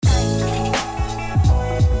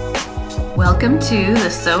Welcome to the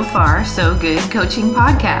So Far So Good Coaching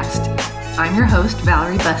Podcast. I'm your host,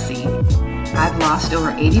 Valerie Bussey. I've lost over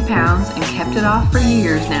 80 pounds and kept it off for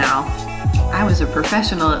years now. I was a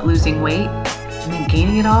professional at losing weight and then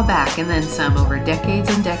gaining it all back and then some over decades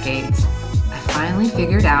and decades. I finally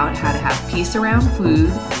figured out how to have peace around food,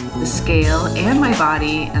 the scale, and my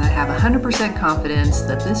body, and I have 100% confidence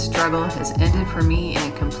that this struggle has ended for me in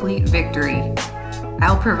a complete victory.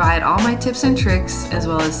 I'll provide all my tips and tricks, as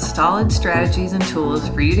well as solid strategies and tools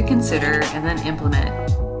for you to consider and then implement,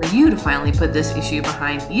 for you to finally put this issue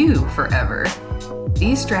behind you forever.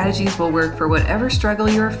 These strategies will work for whatever struggle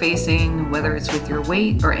you are facing, whether it's with your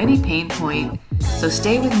weight or any pain point, so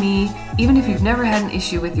stay with me even if you've never had an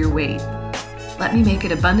issue with your weight. Let me make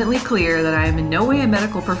it abundantly clear that I am in no way a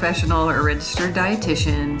medical professional or a registered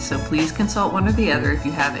dietitian, so please consult one or the other if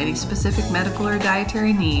you have any specific medical or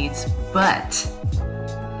dietary needs, but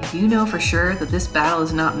if you know for sure that this battle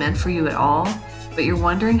is not meant for you at all, but you're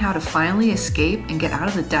wondering how to finally escape and get out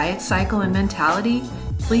of the diet cycle and mentality,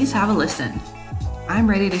 please have a listen. I'm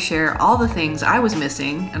ready to share all the things I was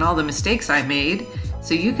missing and all the mistakes I made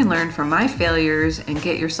so you can learn from my failures and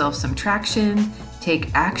get yourself some traction,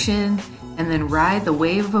 take action, and then ride the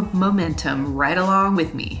wave of momentum right along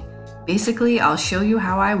with me. Basically, I'll show you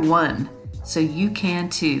how I won so you can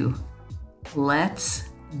too. Let's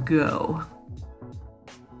go.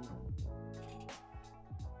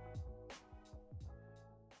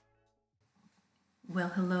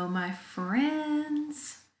 Well, hello, my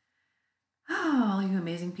friends. Oh, all you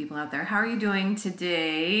amazing people out there. How are you doing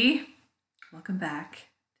today? Welcome back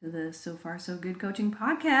to the So Far So Good Coaching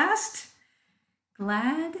Podcast.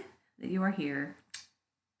 Glad that you are here.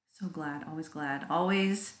 So glad,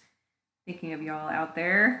 always thinking of y'all out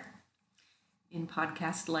there in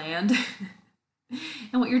podcast land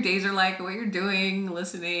and what your days are like, what you're doing,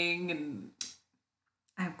 listening, and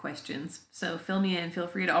I have questions, so fill me in. Feel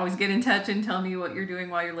free to always get in touch and tell me what you're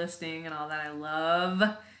doing while you're listening and all that. I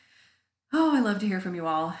love to hear from you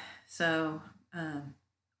all. So, I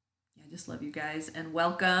just love you guys and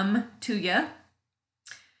welcome to you.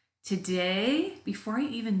 Today, before I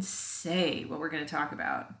even say what we're going to talk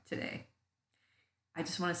about today, I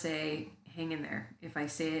just want to say, hang in there. If I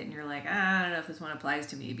say it and you're like, I don't know if this one applies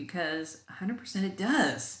to me, because 100% it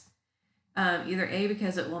does. Either A,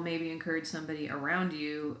 because it will maybe encourage somebody around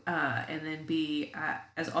you, and then B,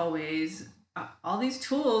 as always, all these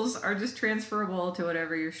tools are just transferable to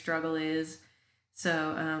whatever your struggle is.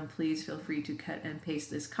 So please feel free to cut and paste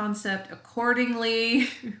this concept accordingly,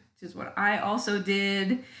 which is what I also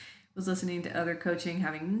did. Was listening to other coaching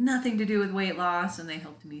having nothing to do with weight loss, and they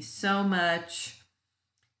helped me so much.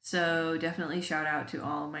 So definitely shout out to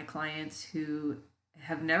all of my clients who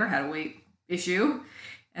have never had a weight issue,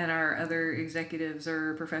 and our other executives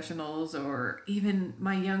or professionals, or even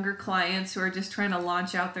my younger clients who are just trying to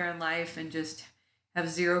launch out there in life and just have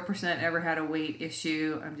 0% ever had a weight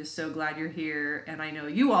issue. I'm just so glad you're here. And I know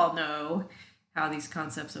you all know how these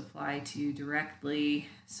concepts apply to you directly.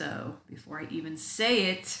 So before I even say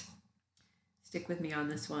it, stick with me on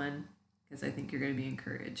this one because I think you're going to be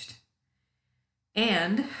encouraged.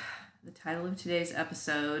 And the title of today's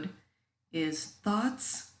episode is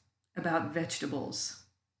Thoughts About Vegetables.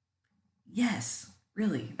 Yes,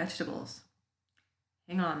 really, vegetables.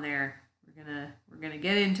 Hang on there. We're gonna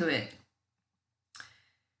get into it.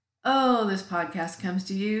 Oh, this podcast comes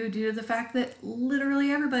to you due to the fact that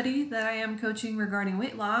literally everybody that I am coaching regarding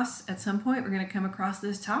weight loss, at some point we're gonna come across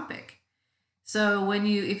this topic. So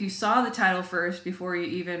if you saw the title first before you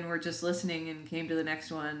even were just listening and came to the next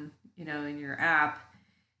one, in your app,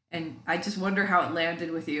 and I just wonder how it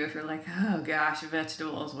landed with you. If you're like, oh gosh,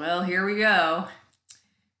 vegetables. Well, here we go.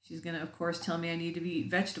 She's going to, of course, tell me I need to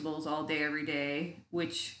eat vegetables all day, every day,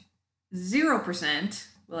 which 0%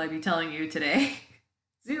 will I be telling you today.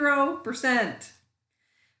 0%.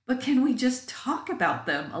 But can we just talk about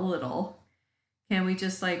them a little? Can we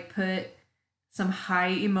just put some high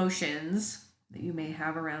emotions that you may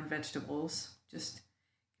have around vegetables? Can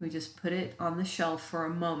we just put it on the shelf for a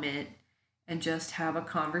moment and just have a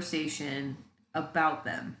conversation about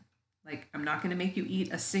them? I'm not going to make you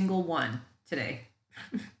eat a single one today.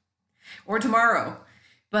 Or tomorrow,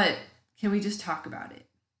 but can we just talk about it?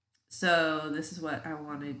 So this is what I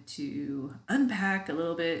wanted to unpack a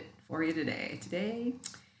little bit for you today. Today,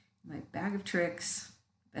 my bag of tricks,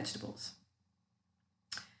 vegetables.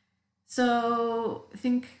 So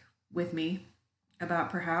think with me about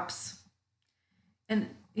perhaps, and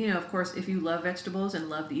of course, if you love vegetables and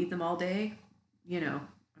love to eat them all day, I'm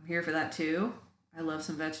here for that too. I love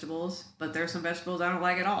some vegetables, but there's some vegetables I don't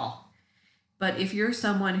like at all. But if you're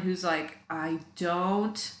someone who's like, I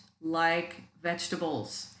don't like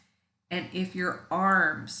vegetables, And if you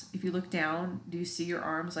look down, do you see your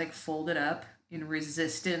arms like folded up in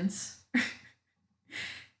resistance?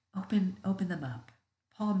 Open them up.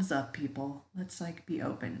 Palms up, people. Let's like be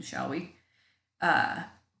open, shall we?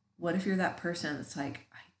 What if you're that person that's like,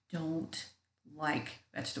 I don't like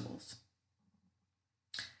vegetables?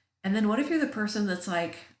 And then what if you're the person that's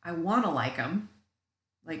like, I want to like them?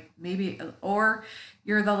 Like maybe, or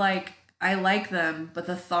you're the like, I like them, but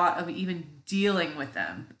the thought of even dealing with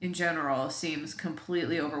them in general seems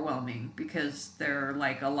completely overwhelming because they're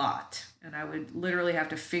like a lot. And I would literally have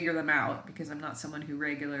to figure them out because I'm not someone who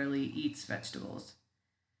regularly eats vegetables.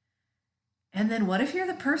 And then what if you're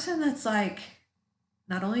the person that's like,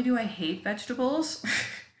 not only do I hate vegetables,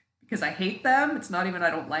 because I hate them, it's not even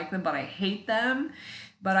I don't like them, but I hate them,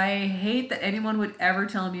 but I hate that anyone would ever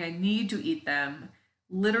tell me I need to eat them.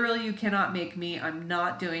 Literally, you cannot make me. I'm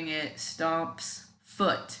not doing it. Stomps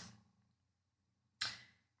foot.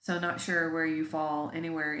 So not sure where you fall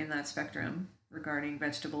anywhere in that spectrum regarding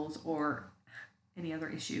vegetables or any other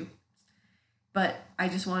issue. But I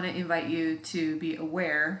just want to invite you to be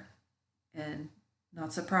aware and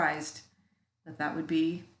not surprised that that would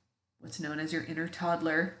be what's known as your inner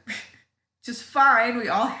toddler. Just fine. We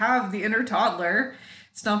all have the inner toddler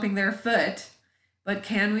stomping their foot. But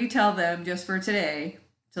can we tell them just for today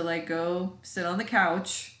to like go sit on the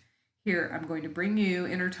couch? Here, I'm going to bring you,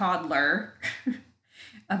 inner toddler,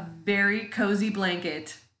 a very cozy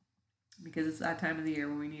blanket because it's that time of the year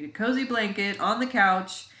when we need a cozy blanket on the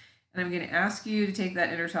couch. And I'm going to ask you to take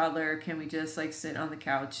that inner toddler. Can we just like sit on the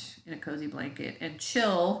couch in a cozy blanket and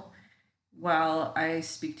chill while I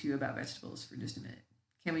speak to you about vegetables for just a minute?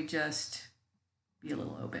 Can we just be a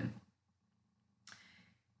little open?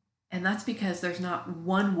 And that's because there's not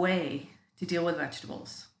one way to deal with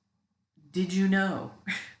vegetables. Did you know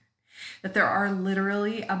that there are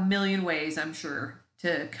literally a million ways, I'm sure,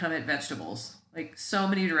 to come at vegetables? Like so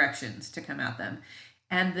many directions to come at them.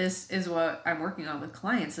 And this is what I'm working on with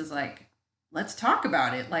clients is like, let's talk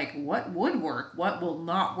about it. Like what would work? What will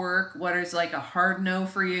not work? What is like a hard no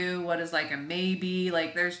for you? What is like a maybe?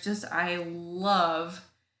 Like there's just, I love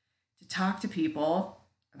to talk to people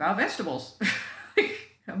about vegetables.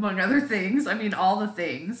 Among other things. I mean, all the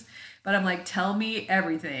things. But I'm like, tell me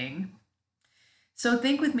everything. So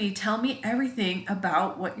think with me, tell me everything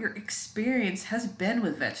about what your experience has been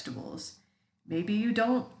with vegetables. Maybe you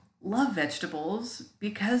don't love vegetables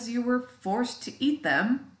because you were forced to eat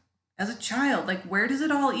them as a child. Like, where does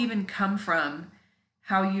it all even come from?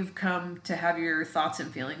 How you've come to have your thoughts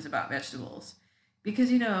and feelings about vegetables?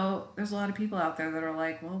 Because, you know, there's a lot of people out there that are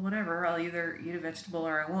like, well, whatever, I'll either eat a vegetable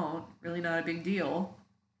or I won't. Really not a big deal.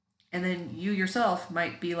 And then you yourself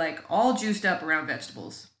might be like all juiced up around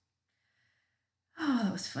vegetables. Oh,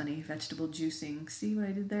 that was funny. Vegetable juicing. See what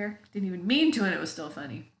I did there? Didn't even mean to, and it was still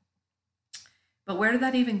funny. But where did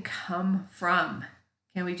that even come from?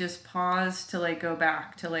 Can we just pause to like go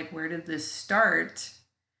back to like, where did this start?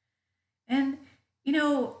 And, you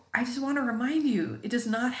know, I just want to remind you, it does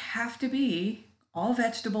not have to be all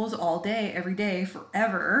vegetables all day, every day,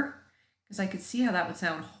 forever. Because I could see how that would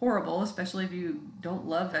sound horrible, especially if you don't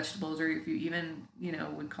love vegetables or if you even, you know,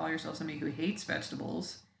 would call yourself somebody who hates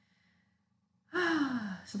vegetables.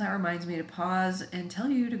 So that reminds me to pause and tell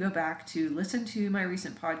you to go back to listen to my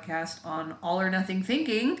recent podcast on all or nothing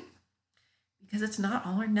thinking, because it's not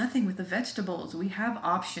all or nothing with the vegetables. We have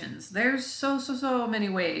options. There's so many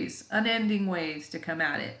ways, unending ways to come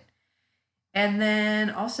at it. And then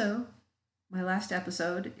also, my last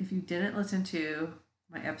episode, if you didn't listen to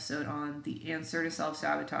my episode on the answer to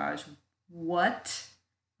self-sabotage, what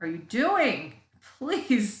are you doing?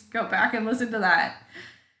 Please go back and listen to that.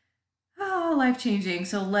 Oh, life-changing.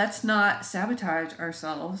 So let's not sabotage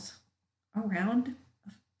ourselves around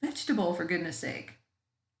a vegetable, for goodness sake.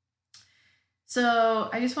 So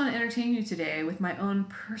I just want to entertain you today with my own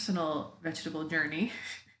personal vegetable journey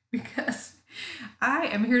because I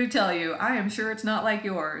am here to tell you, I am sure it's not like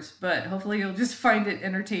yours, but hopefully you'll just find it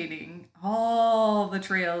entertaining. All the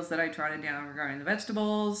trails that I trotted down regarding the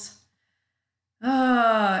vegetables.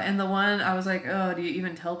 And the one I was like, oh, do you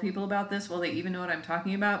even tell people about this? Well, they even know what I'm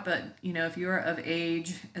talking about. But, you know, if you're of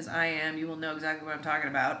age as I am, you will know exactly what I'm talking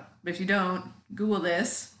about. But if you don't, Google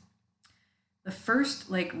this. The first,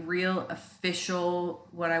 like, real official,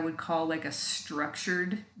 what I would call like a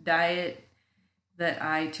structured diet that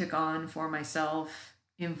I took on for myself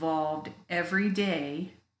involved every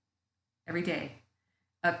day,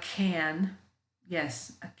 a can,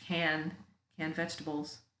 yes, a canned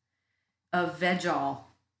vegetables, of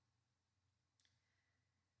Veg-All.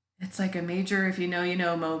 It's like a major, if you know, you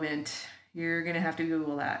know moment. You're going to have to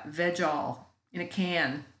Google that. Veg-All in a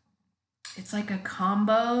can. It's like a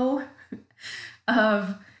combo. of,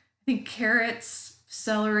 I think, carrots,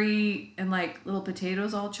 celery, and like little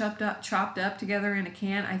potatoes all chopped up together in a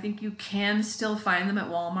can. I think you can still find them at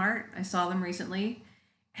Walmart. I saw them recently.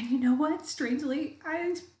 And you know what? Strangely,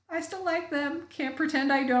 I still like them. Can't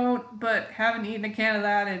pretend I don't, but haven't eaten a can of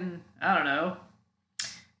that in, I don't know,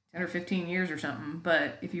 10 or 15 years or something.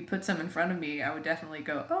 But if you put some in front of me, I would definitely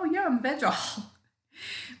go, oh, yum, veg all.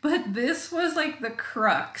 But this was like the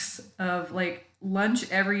crux of like lunch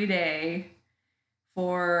every day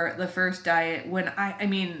for the first diet when I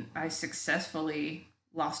mean, I successfully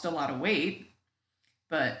lost a lot of weight,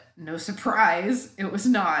 but no surprise, it was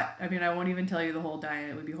not. I mean, I won't even tell you the whole diet.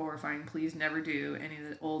 It would be horrifying. Please never do any of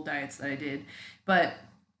the old diets that I did. But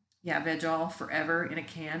yeah, veg all forever in a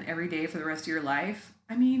can every day for the rest of your life.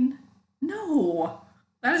 I mean, no,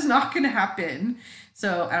 that is not going to happen.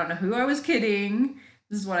 So I don't know who I was kidding.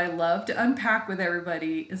 This is what I love to unpack with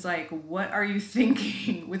everybody is like, what are you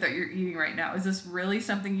thinking with what you're eating right now? Is this really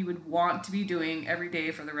something you would want to be doing every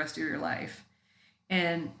day for the rest of your life?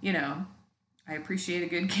 And, I appreciate a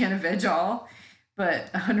good can of veg all,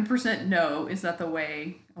 but 100% no is that the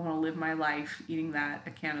way I want to live my life eating that,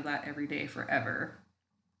 a can of that every day forever.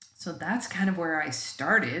 So that's kind of where I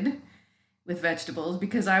started with vegetables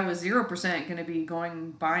because I was 0% going to be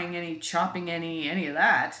buying any, chopping any of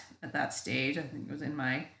that at that stage. I think it was in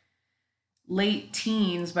my late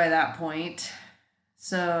teens by that point.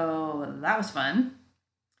 So that was fun.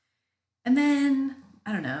 And then,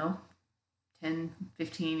 I don't know, 10,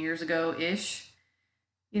 15 years ago ish,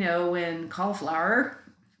 when cauliflower,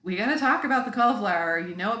 we got to talk about the cauliflower.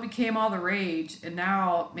 It became all the rage. And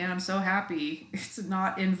now, man, I'm so happy it's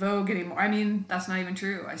not in vogue anymore. I mean, that's not even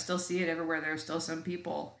true. I still see it everywhere. There are still some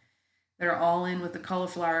people that are all in with the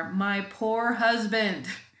cauliflower. My poor husband,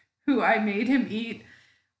 who I made him eat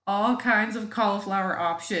all kinds of cauliflower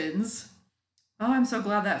options. Oh, I'm so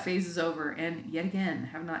glad that phase is over. And yet again,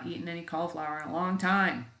 have not eaten any cauliflower in a long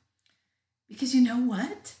time. Because you know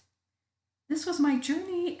what? This was my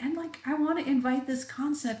journey, and like I want to invite this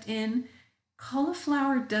concept in.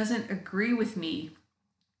 Cauliflower doesn't agree with me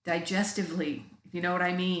digestively, if you know what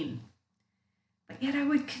I mean. But yet I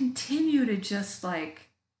would continue to just like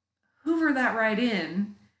hoover that right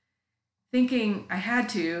in, thinking I had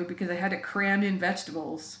to because I had to cram in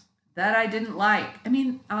vegetables that I didn't like. I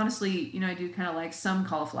mean, honestly, I do kind of like some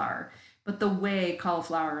cauliflower, but the way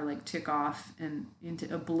cauliflower like took off and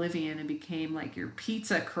into oblivion and became like your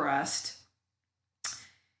pizza crust,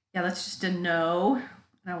 yeah, that's just a no.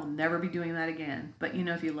 And I will never be doing that again. But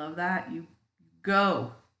if you love that, you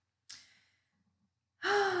go.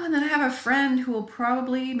 And then I have a friend who will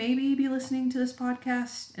probably maybe be listening to this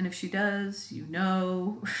podcast. And if she does,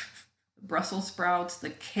 the Brussels sprouts, the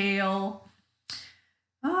kale.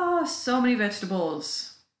 Oh, so many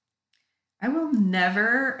vegetables. I will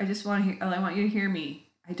never, I want you to hear me.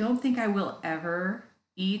 I don't think I will ever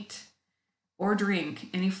eat or drink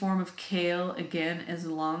any form of kale again as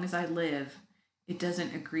long as I live. It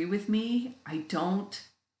doesn't agree with me. I don't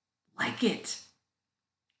like it.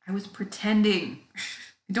 I was pretending.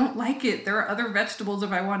 I don't like it. There are other vegetables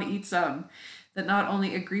if I want to eat some that not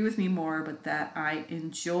only agree with me more, but that I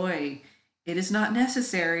enjoy. It is not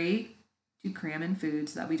necessary to cram in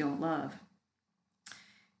foods that we don't love.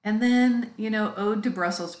 And then, ode to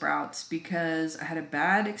Brussels sprouts because I had a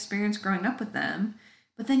bad experience growing up with them.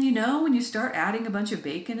 But then, when you start adding a bunch of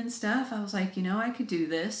bacon and stuff, I was like, I could do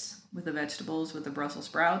this with the vegetables, with the Brussels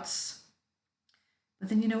sprouts. But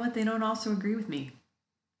then, you know what? They don't also agree with me.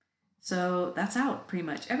 So that's out pretty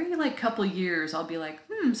much. Every like couple years, I'll be like,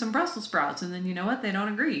 some Brussels sprouts. And then you know what? They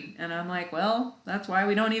don't agree. And I'm like, well, that's why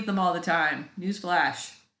we don't eat them all the time.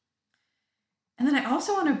 Newsflash. And then I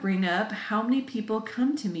also want to bring up how many people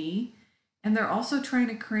come to me and they're also trying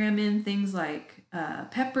to cram in things like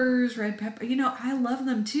peppers, red pepper. I love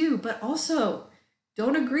them too, but also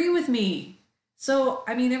don't agree with me. So,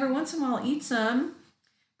 I mean, every once in a while I'll eat some,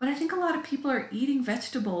 but I think a lot of people are eating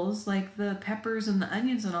vegetables like the peppers and the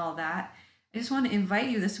onions and all that. I just want to invite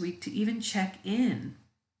you this week to even check in.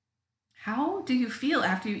 How do you feel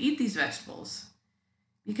after you eat these vegetables?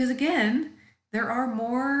 Because again, there are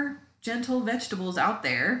more gentle vegetables out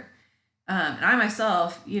there. And I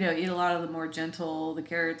myself, eat a lot of the more gentle, the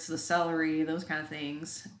carrots, the celery, those kind of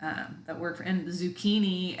things that work for, and the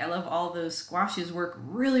zucchini. I love all those squashes work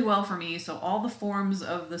really well for me. So all the forms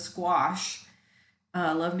of the squash,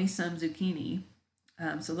 love me some zucchini.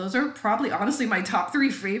 So those are probably honestly my top 3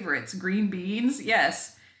 favorites. Green beans,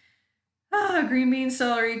 yes. Green beans,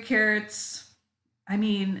 celery, carrots. I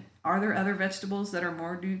mean, are there other vegetables that are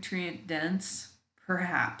more nutrient dense?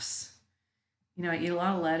 Perhaps. I eat a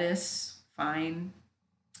lot of lettuce, fine.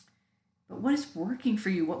 but what is working for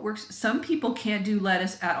you? What works? Some people can't do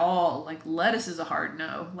lettuce at all. Like lettuce is a hard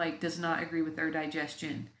no, like does not agree with their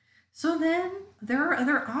digestion. So then there are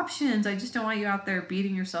other options. I just don't want you out there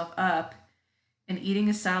beating yourself up and eating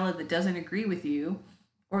a salad that doesn't agree with you,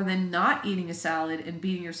 or then not eating a salad and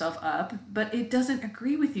beating yourself up, but it doesn't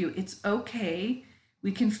agree with you. It's okay.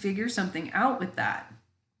 We can figure something out with that.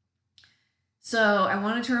 So I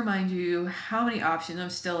wanted to remind you how many options.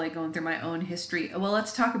 I'm still like going through my own history. Well,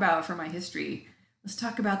 let's talk about for my history. Let's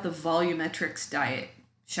talk about the volumetrics diet,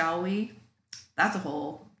 shall we? That's a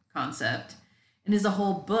whole concept and is a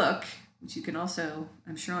whole book, which you can also,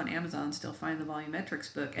 I'm sure on Amazon, still find the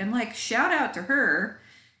volumetrics book. And like, shout out to her.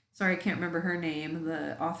 Sorry, I can't remember her name,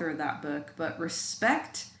 the author of that book, but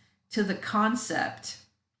respect to the concept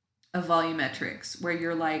of volumetrics, where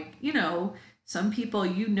you're like, some people,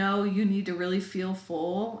 you need to really feel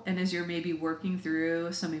full. And as you're maybe working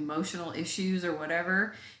through some emotional issues or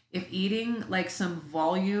whatever, if eating like some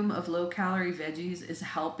volume of low calorie veggies is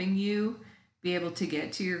helping you be able to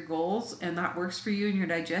get to your goals and that works for you and your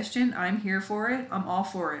digestion, I'm here for it. I'm all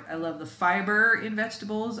for it. I love the fiber in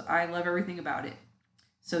vegetables. I love everything about it.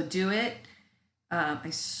 So do it.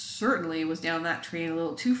 I certainly was down that train a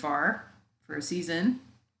little too far for a season.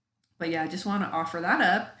 But yeah, I just want to offer that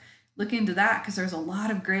up. Look into that because there's a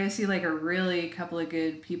lot of great. I see like a really couple of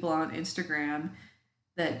good people on Instagram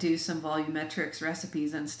that do some volumetrics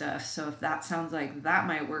recipes and stuff. So if that sounds like that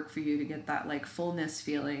might work for you to get that like fullness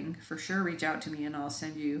feeling, for sure reach out to me and I'll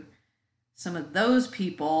send you some of those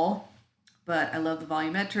people. But I love the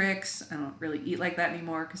volumetrics. I don't really eat like that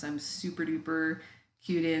anymore because I'm super duper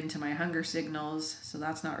cued into my hunger signals. So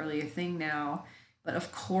that's not really a thing now. But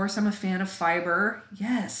of course, I'm a fan of fiber.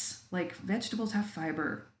 Yes, like vegetables have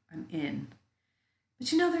fiber. I'm in. But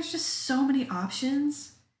there's just so many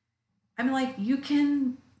options. I mean, like, you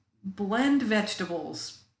can blend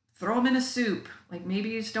vegetables, throw them in a soup. Like, maybe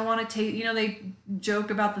you just don't want to taste, they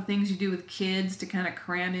joke about the things you do with kids to kind of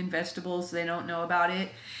cram in vegetables so they don't know about it.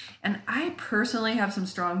 And I personally have some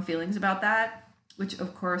strong feelings about that, which,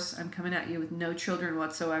 of course, I'm coming at you with no children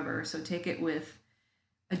whatsoever. So take it with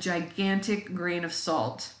a gigantic grain of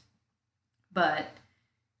salt. But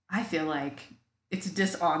I feel like it's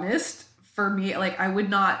dishonest for me. Like, I would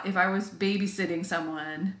not, if I was babysitting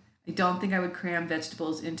someone, I don't think I would cram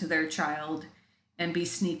vegetables into their child and be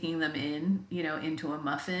sneaking them in, into a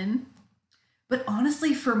muffin. But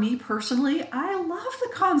honestly, for me personally, I love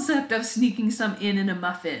the concept of sneaking some in a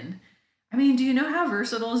muffin. I mean, do you know how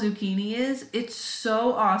versatile zucchini is? It's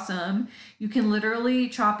so awesome. You can literally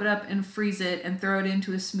chop it up and freeze it and throw it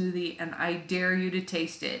into a smoothie, and I dare you to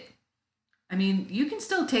taste it. I mean, you can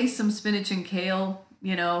still taste some spinach and kale,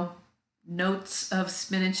 notes of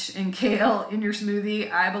spinach and kale in your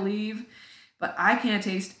smoothie, I believe. But I can't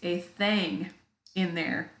taste a thing in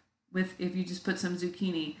there if you just put some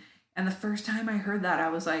zucchini. And the first time I heard that, I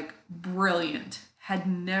was like, brilliant. Had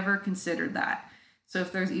never considered that. So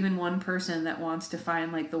if there's even one person that wants to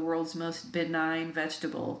find like the world's most benign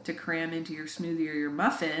vegetable to cram into your smoothie or your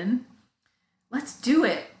muffin, let's do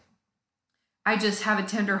it. I just have a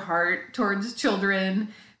tender heart towards children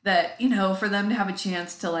that, for them to have a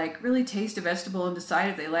chance to like really taste a vegetable and decide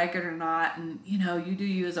if they like it or not. And, you do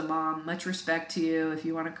you as a mom. Much respect to you. If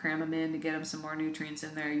you want to cram them in to get them some more nutrients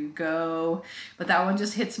in there, you go. But that one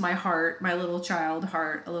just hits my heart, my little child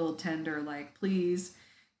heart, a little tender, like, please,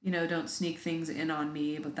 don't sneak things in on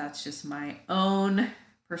me. But that's just my own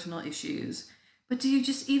personal issues. But do you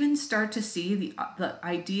just even start to see the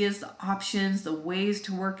ideas, the options, the ways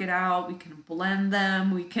to work it out? We can blend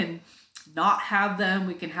them. We can not have them.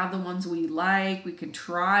 We can have the ones we like. We can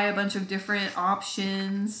try a bunch of different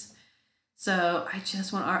options. So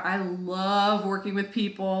I love working with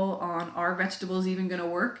people on, are vegetables even going to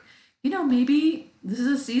work? Maybe this is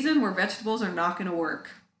a season where vegetables are not going to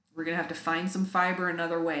work. We're going to have to find some fiber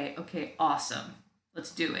another way. Okay, awesome.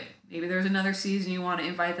 Let's do it. Maybe there's another season you want to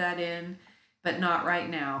invite that in, but not right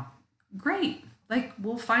now. Great. Like,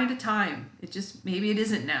 we'll find a time. Maybe it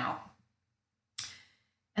isn't now.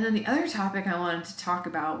 And then the other topic I wanted to talk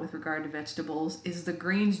about with regard to vegetables is the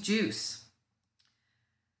greens juice.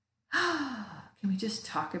 Can we just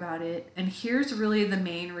talk about it? And here's really the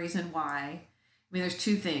main reason why. I mean, there's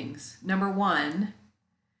two things. Number one,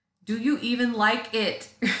 do you even like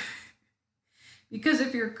it? Because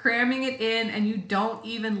if you're cramming it in and you don't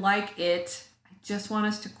even like it, I just want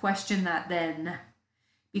us to question that then.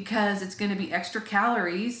 Because it's going to be extra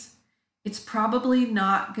calories. It's probably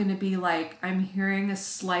not going to be like, I'm hearing a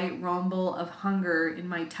slight rumble of hunger in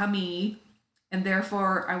my tummy and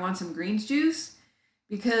therefore I want some greens juice.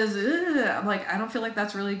 Because I'm like, I don't feel like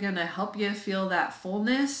that's really going to help you feel that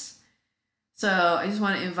fullness. So I just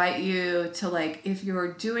want to invite you to, like, if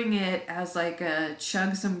you're doing it as like a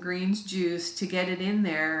chug some greens juice to get it in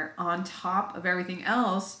there on top of everything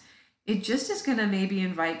else, it just is going to maybe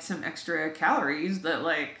invite some extra calories that,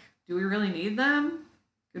 like, do we really need them?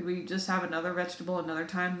 Could we just have another vegetable another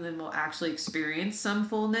time and then we'll actually experience some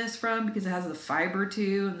fullness from, because it has the fiber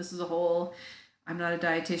too. And this is a whole, I'm not a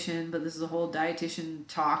dietitian, but this is a whole dietitian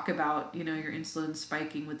talk about, your insulin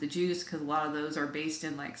spiking with the juice, because a lot of those are based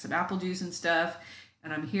in like some apple juice and stuff.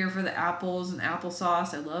 And I'm here for the apples and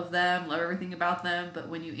applesauce. I love them, love everything about them. But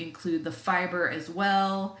when you include the fiber as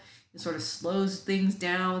well, it sort of slows things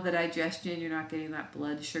down with the digestion. You're not getting that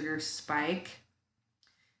blood sugar spike.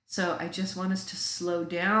 So I just want us to slow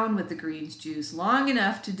down with the greens juice long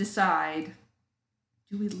enough to decide,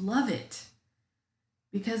 do we love it?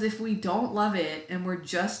 Because if we don't love it and we're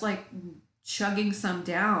just like chugging some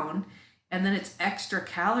down and then it's extra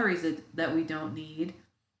calories that we don't need,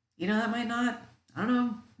 that might not, I don't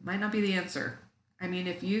know, might not be the answer. I mean,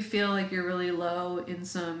 if you feel like you're really low in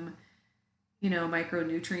some,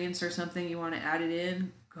 micronutrients or something, you want to add it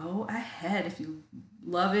in, go ahead. If you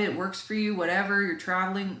love it, works for you, whatever, you're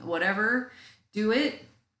traveling, whatever, do it.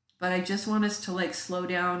 But I just want us to like slow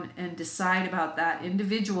down and decide about that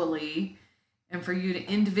individually, and for you to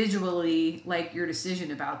individually like your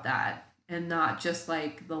decision about that, and not just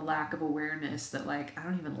like the lack of awareness that, like, I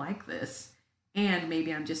don't even like this, and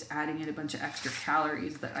maybe I'm just adding in a bunch of extra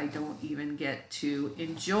calories that I don't even get to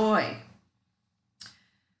enjoy.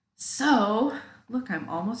 So look,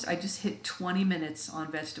 I just hit 20 minutes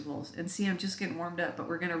on vegetables, and see, I'm just getting warmed up, but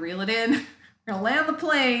we're going to reel it in. We're going to land the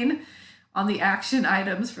plane on the action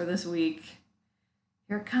items for this week.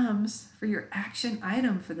 Here it comes for your action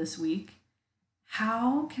item for this week.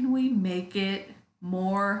 How can we make it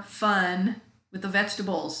more fun with the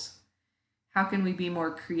vegetables? How can we be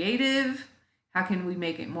more creative? How can we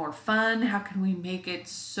make it more fun? How can we make it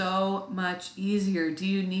so much easier? Do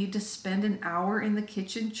you need to spend an hour in the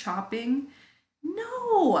kitchen chopping?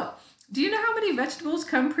 No. Do you know how many vegetables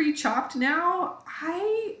come pre-chopped now?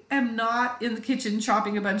 I am not in the kitchen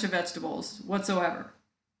chopping a bunch of vegetables whatsoever.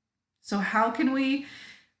 So how can we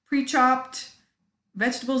pre-chopped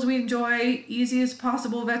vegetables we enjoy, easiest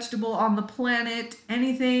possible vegetable on the planet,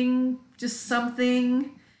 anything, just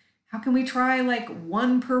something? How can we try like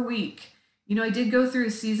one per week? I did go through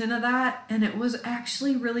a season of that, and it was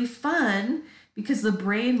actually really fun because the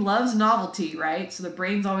brain loves novelty, right? So the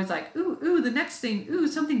brain's always like, ooh, the next thing, ooh,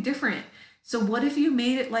 something different. So what if you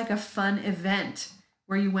made it like a fun event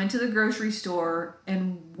where you went to the grocery store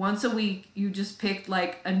and once a week you just picked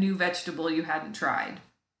like a new vegetable you hadn't tried?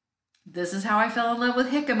 This is how I fell in love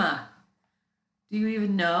with jicama. Do you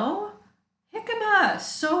even know? Jicama,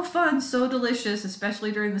 so fun, so delicious,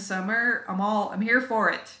 especially during the summer. I'm here for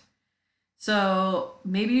it. So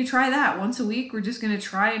maybe you try that once a week. We're just going to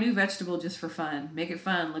try a new vegetable just for fun. Make it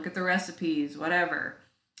fun. Look at the recipes, whatever.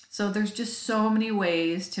 So there's just so many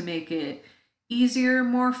ways to make it easier,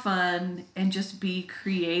 more fun, and just be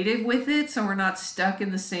creative with it, so we're not stuck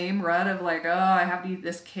in the same rut of like, oh, I have to eat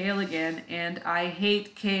this kale again and I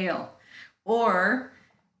hate kale. Or,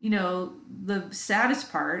 the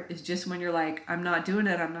saddest part is just when you're like, I'm not doing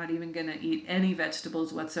it. I'm not even going to eat any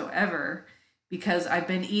vegetables whatsoever because I've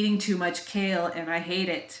been eating too much kale and I hate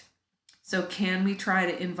it. So can we try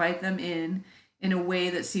to invite them in a way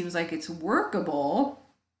that seems like it's workable?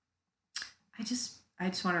 I just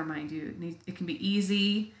want to remind you, it can be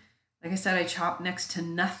easy. Like I said, I chop next to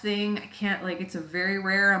nothing. I can't, like, it's a very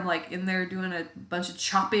rare I'm like in there doing a bunch of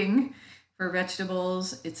chopping for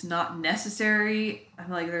vegetables. It's not necessary. I'm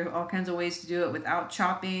like, there's all kinds of ways to do it without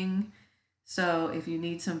chopping. So if you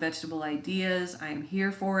need some vegetable ideas, I am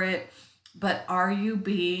here for it. But are you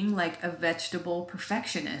being like a vegetable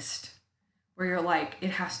perfectionist where you're like,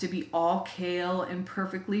 it has to be all kale and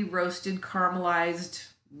perfectly roasted, caramelized,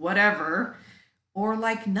 whatever, or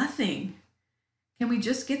like nothing? Can we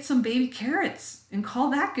just get some baby carrots and call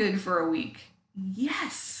that good for a week?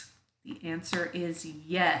 Yes. The answer is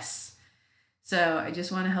yes. So I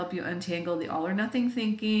just want to help you untangle the all or nothing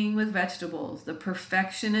thinking with vegetables, the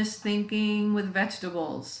perfectionist thinking with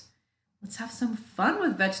vegetables. Let's have some fun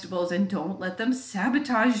with vegetables and don't let them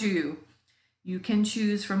sabotage you. You can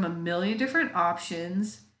choose from a million different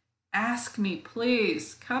options. Ask me,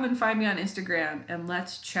 please. Come and find me on Instagram and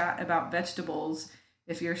let's chat about vegetables.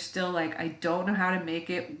 If you're still like, I don't know how to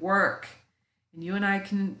make it work, and you and I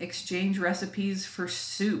can exchange recipes for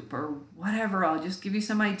soup or whatever, I'll just give you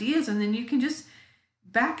some ideas and then you can just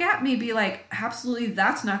back at me, be like, absolutely,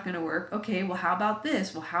 that's not going to work. Okay, well, how about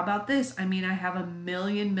this? Well, how about this? I mean, I have a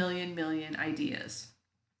million ideas.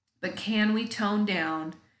 But can we tone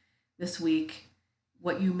down this week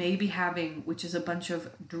what you may be having, which is a bunch of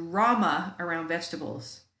drama around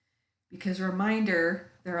vegetables. Because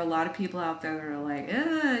reminder, there are a lot of people out there that are like,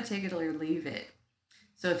 take it or leave it.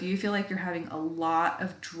 So if you feel like you're having a lot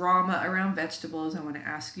of drama around vegetables, I want to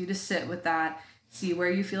ask you to sit with that, see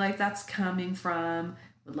where you feel like that's coming from.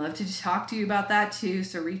 Would love to talk to you about that too.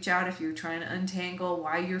 So reach out if you're trying to untangle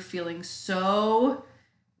why you're feeling so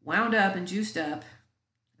wound up and juiced up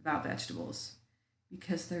about vegetables.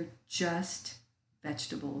 Because they're just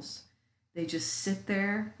vegetables. They just sit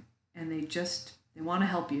there and they want to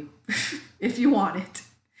help you if you want it.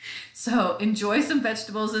 So enjoy some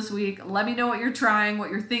vegetables this week. Let me know what you're trying, what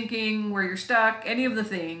you're thinking, where you're stuck, any of the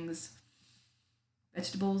things.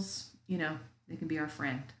 Vegetables, they can be our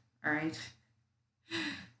friend. All right.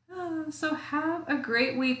 So have a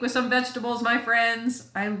great week with some vegetables, my friends.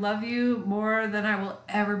 I love you more than I will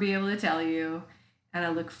ever be able to tell you. And I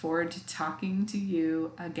look forward to talking to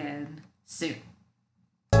you again soon.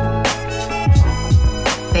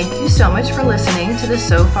 Thank you so much for listening to the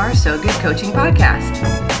So Far So Good Coaching Podcast.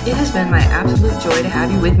 It has been my absolute joy to have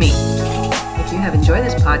you with me. If you have enjoyed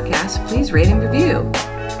this podcast, please rate and review.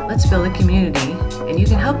 Let's build a community, and you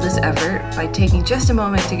can help this effort by taking just a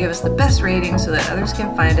moment to give us the best rating so that others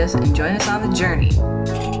can find us and join us on the journey.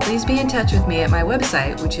 Please be in touch with me at my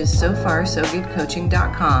website, which is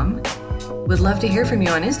sofarsogoodcoaching.com. Would love to hear from you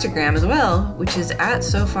on Instagram as well, which is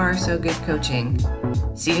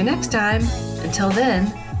 @sofarsogoodcoaching. See you next time. Until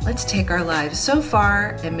then, let's take our lives so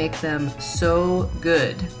far and make them so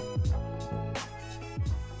good.